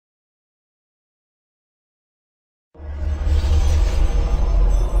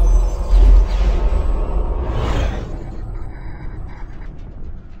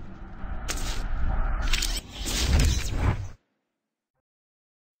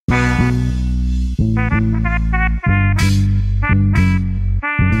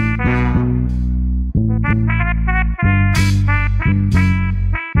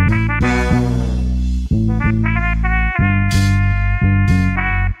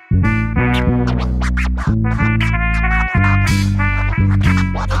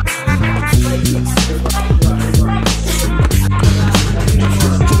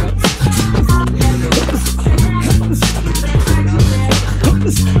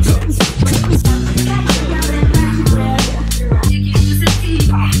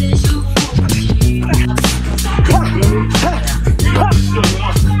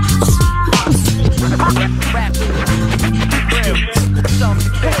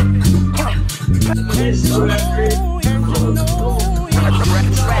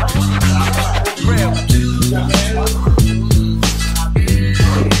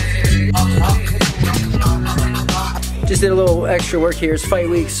Just did a little extra work here. It's fight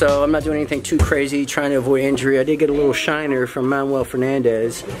week, so I'm not doing anything too crazy, trying to avoid injury. I did get a little shiner from Manuel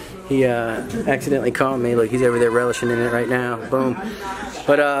Fernandez. He accidentally caught me. Look, he's over there relishing in it right now. Boom.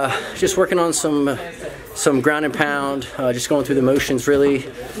 But just working on some ground and pound, just going through the motions really.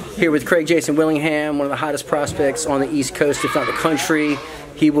 Here with Jason Willingham, one of the hottest prospects on the East Coast, if not the country.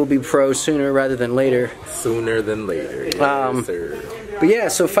 He will be pro sooner rather than later. Sooner than later, yes, sir. But yeah,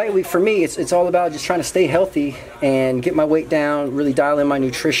 so fight week for me, it's all about just trying to stay healthy and get my weight down, really dial in my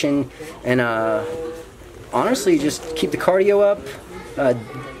nutrition, and honestly just keep the cardio up,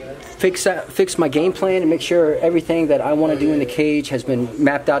 fix my game plan and make sure everything that I want to do in the cage has been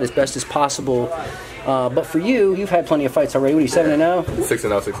mapped out as best as possible. But for you, you've had plenty of fights already. What are you, 7-0?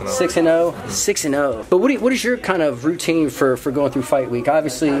 6-0, 6-0. 6-0, 6-0. But what is your kind of routine for going through fight week?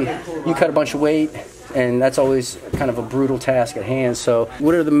 Obviously, you cut a bunch of weight, and that's always kind of a brutal task at hand. So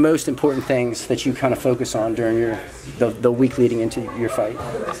what are the most important things that you kind of focus on during the week leading into your fight?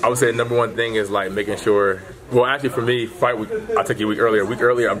 I would say the number one thing is like making sure, well actually for me, fight week, I took you a week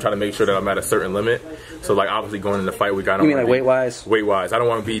earlier, I'm trying to make sure that I'm at a certain limit. So like obviously going into fight week, I don't You mean like weight-wise? Weight-wise. I don't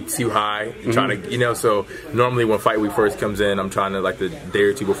want to be too high, trying to, you know, so normally when fight week first comes in, I'm trying to like the day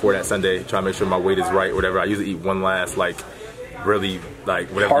or two before that Sunday, try to make sure my weight is right, whatever. I usually eat one last like really like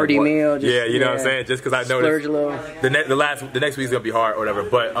whatever hearty meal, just, you know what I'm saying, just because I know the next week's gonna be hard or whatever,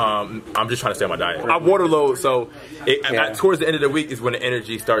 but I'm just trying to stay on my diet. I water load, so towards the end of the week is when the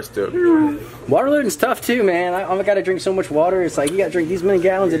energy starts to water loading's tough too, man. I gotta drink so much water. It's like you gotta drink these many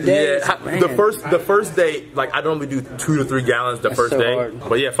gallons a day. Yeah, the first day, like I normally do 2 to 3 gallons the first day, hard.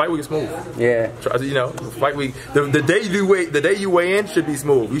 But yeah, fight week is smooth. Yeah, you know, fight week, the day you weigh in should be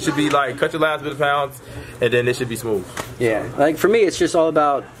smooth. You should be like cut your last bit of pounds, and then it should be smooth. Yeah, like for me, it's just all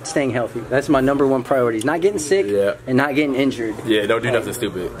about staying healthy. That's my #1 priority. It's not getting sick and not getting injured. Yeah, don't do nothing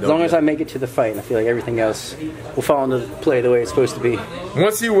stupid. As long as I make it to the fight, I feel like everything else will fall into play the way it's supposed to be.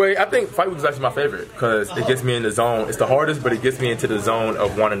 Once you weigh, I think fight week is actually my favorite because it gets me in the zone. It's the hardest, but it gets me into the zone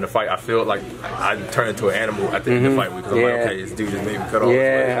of wanting to fight. I feel like I turn into an animal at the end of the fight week because I'm like, okay, this dude just made me cut off.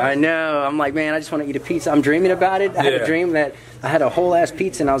 Yeah, I know. I'm like, man, I just want to eat a pizza. I'm dreaming about it. I had a dream that I had a whole ass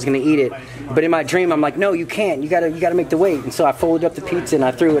pizza and I was gonna eat it, but in my dream I'm like, no, you can't. You gotta make the weight. And so I folded up the pizza and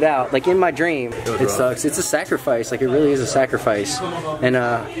I threw it out. Like in my dream, it sucks. It's a sacrifice. Like it really is a sacrifice. And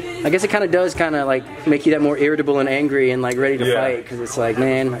I guess it kind of does kind of like make you that more irritable and angry and like ready to fight because it's like,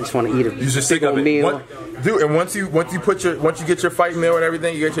 man, I just want to eat a big old meal. Dude, and once you get your fight meal and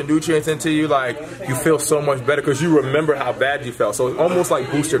everything, you get your nutrients into you, like you feel so much better because you remember how bad you felt. So it almost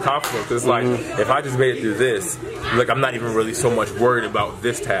like boosts your confidence. It's like if I just made it through this, like I'm not even really so much worried about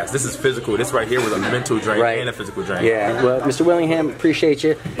this task. This is physical. This right here was a mental drain and a physical drain. Yeah. Well, Mr. Willingham, appreciate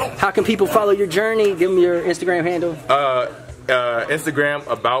you. How can people follow your journey? Give them your Instagram handle. Instagram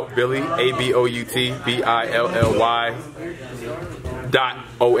about Billy, ABOUTBILLY.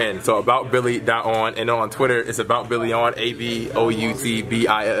 .on, so about Billy.on, and on Twitter it's about Billy on,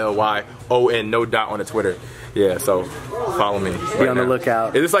 ABOUTBILLY.on, no dot on the Twitter. Yeah, so follow me. Be on the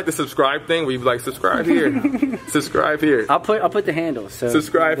lookout. Is this like the subscribe thing where you like subscribe here, subscribe here? I'll put the handle. So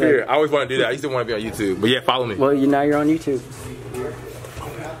subscribe here. I always want to do that. I used to want to be on YouTube, but yeah, follow me. Well, now you're on YouTube.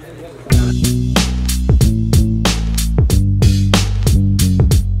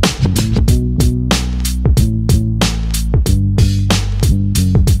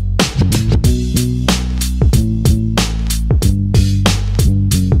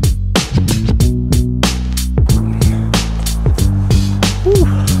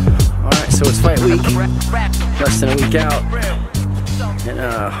 So it's fight week, less than a week out, and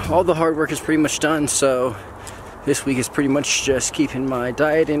all the hard work is pretty much done, so this week is pretty much just keeping my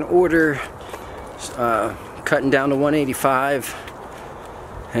diet in order, cutting down to 185,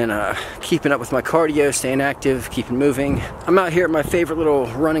 and keeping up with my cardio, staying active, keeping moving. I'm out here at my favorite little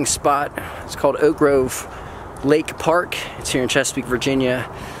running spot. It's called Oak Grove Lake Park. It's here in Chesapeake, Virginia,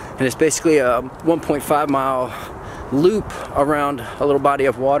 and it's basically a 1.5 mile loop around a little body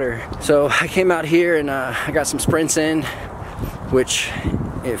of water. So I came out here and I got some sprints in, which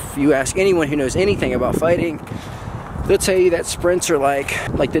if you ask anyone who knows anything about fighting, they'll tell you that sprints are like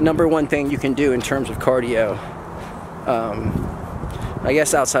the #1 thing you can do in terms of cardio. I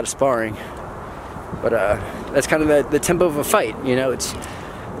guess outside of sparring, but that's kind of the tempo of a fight. You know, it's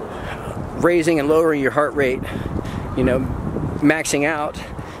raising and lowering your heart rate, you know, maxing out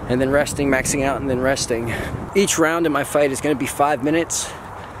and then resting, maxing out and then resting. Each round in my fight is going to be 5 minutes.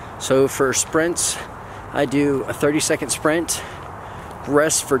 So for sprints, I do a 30-second sprint,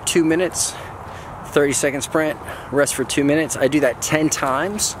 rest for 2 minutes, 30-second sprint, rest for 2 minutes. I do that 10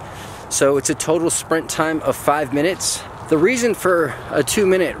 times. So it's a total sprint time of 5 minutes. The reason for a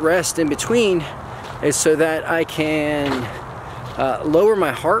 2-minute rest in between is so that I can lower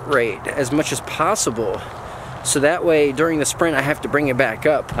my heart rate as much as possible. So that way during the sprint I have to bring it back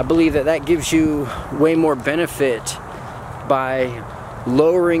up. I believe that that gives you way more benefit by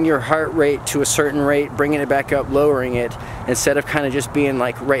lowering your heart rate to a certain rate, bringing it back up, lowering it, instead of kind of just being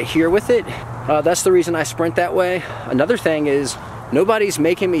like right here with it. That's the reason I sprint that way. Another thing is nobody's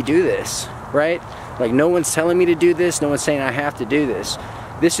making me do this, right? Like no one's telling me to do this, no one's saying I have to do this.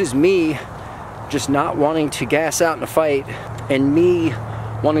 This is me just not wanting to gas out in a fight and me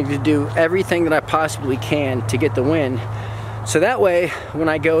wanting to do everything that I possibly can to get the win. So that way, when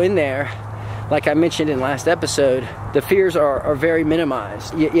I go in there, like I mentioned in last episode, the fears are very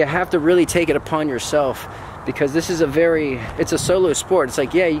minimized. You have to really take it upon yourself, because this is it's a solo sport. It's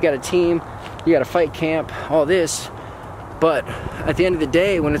like, yeah, you got a team, you got a fight camp, all this, but at the end of the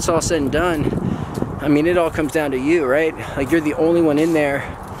day, when it's all said and done, I mean, it all comes down to you, right? Like, you're the only one in there.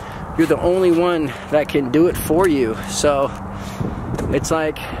 You're the only one that can do it for you. So it's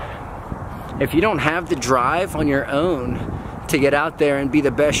like, if you don't have the drive on your own to get out there and be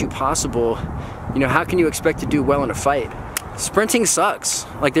the best you possible, you know, how can you expect to do well in a fight? Sprinting sucks.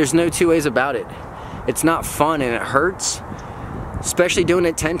 Like, there's no two ways about it. It's not fun and it hurts, especially doing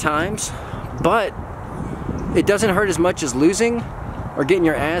it 10 times, but it doesn't hurt as much as losing or getting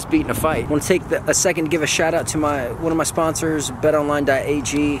your ass beat in a fight. I want to take a second to give a shout out to one of my sponsors,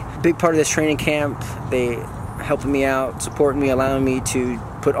 BetOnline.AG. Big part of this training camp. They helping me out, supporting me, allowing me to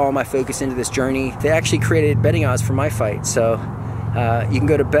put all my focus into this journey. They actually created betting odds for my fight, so you can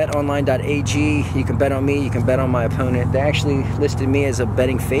go to BetOnline.AG, you can bet on me, you can bet on my opponent. They actually listed me as a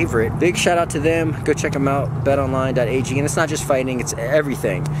betting favorite. Big shout out to them. Go check them out, BetOnline.AG. And it's not just fighting, it's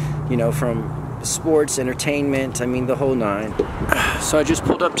everything, you know, from sports, entertainment, I mean the whole nine. So I just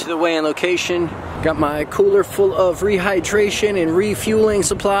pulled up to the weigh-in location, got my cooler full of rehydration and refueling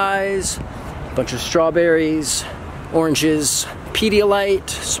supplies, a bunch of strawberries, oranges, Pedialyte,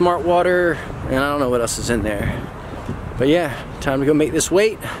 Smart Water, and I don't know what else is in there. But yeah, time to go make this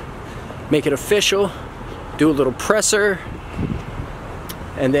weight, make it official, do a little presser,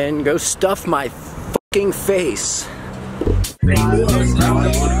 and then go stuff my fucking face.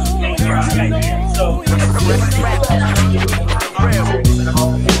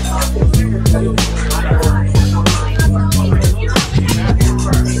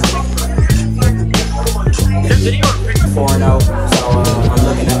 Video 4-0, so I'm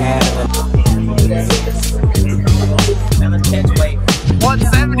looking to add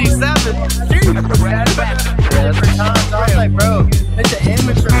 177. Yeah, that's 3 times. I was like, bro, it's an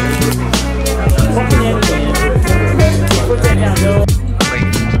amateur.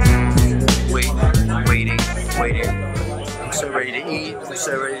 Waiting. I'm so ready to eat. I'm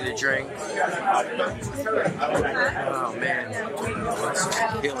so ready to drink. Oh man, this is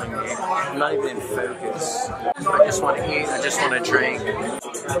killing me. I'm not even in focus. I just want to eat. I just want to drink.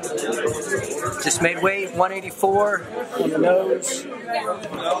 Just made weight, 184 on the nose.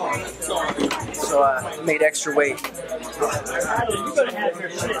 So I made extra weight.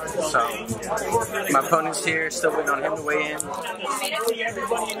 So my opponent's here, still waiting on him to weigh in.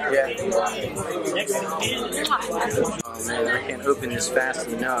 Yeah. Oh man, I can't open this fast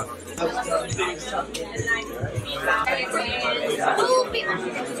enough.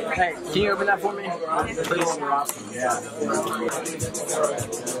 Hey, can you open that for me? Please. Yeah.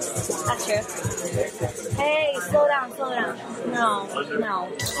 That's true. Hey, slow down. No.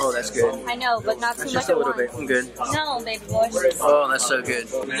 Oh, that's good. I know, but not too much Just a little bit. I'm good. No, baby boy. Oh, that's so good.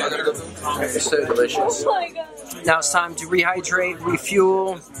 It's so delicious. Oh my god. Now it's time to rehydrate,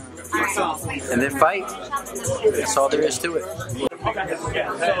 refuel, and then fight. That's all there is to it.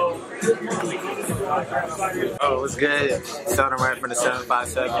 Oh, what's good? Seldom right from the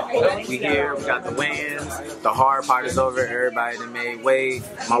 757. We here, we got the weigh-ins. The hard part is over. Everybody that made weight.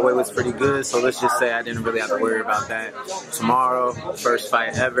 My weight was pretty good, so let's just say I didn't really have to worry about that. Tomorrow, first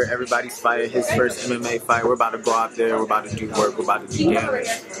fight ever. Everybody's fighting his first MMA fight. We're about to go out there. We're about to do work. We're about to do damage.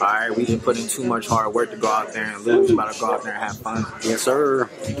 All right, we didn't put in too much hard work to go out there and live. We're about to go out there and have fun. Yes, sir.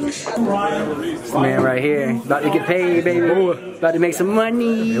 This man right here, about to get paid, baby. About to make some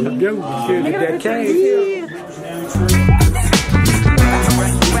money. Here we go. Get that cash. Get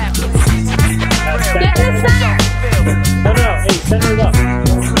inside! No, hey, center it up.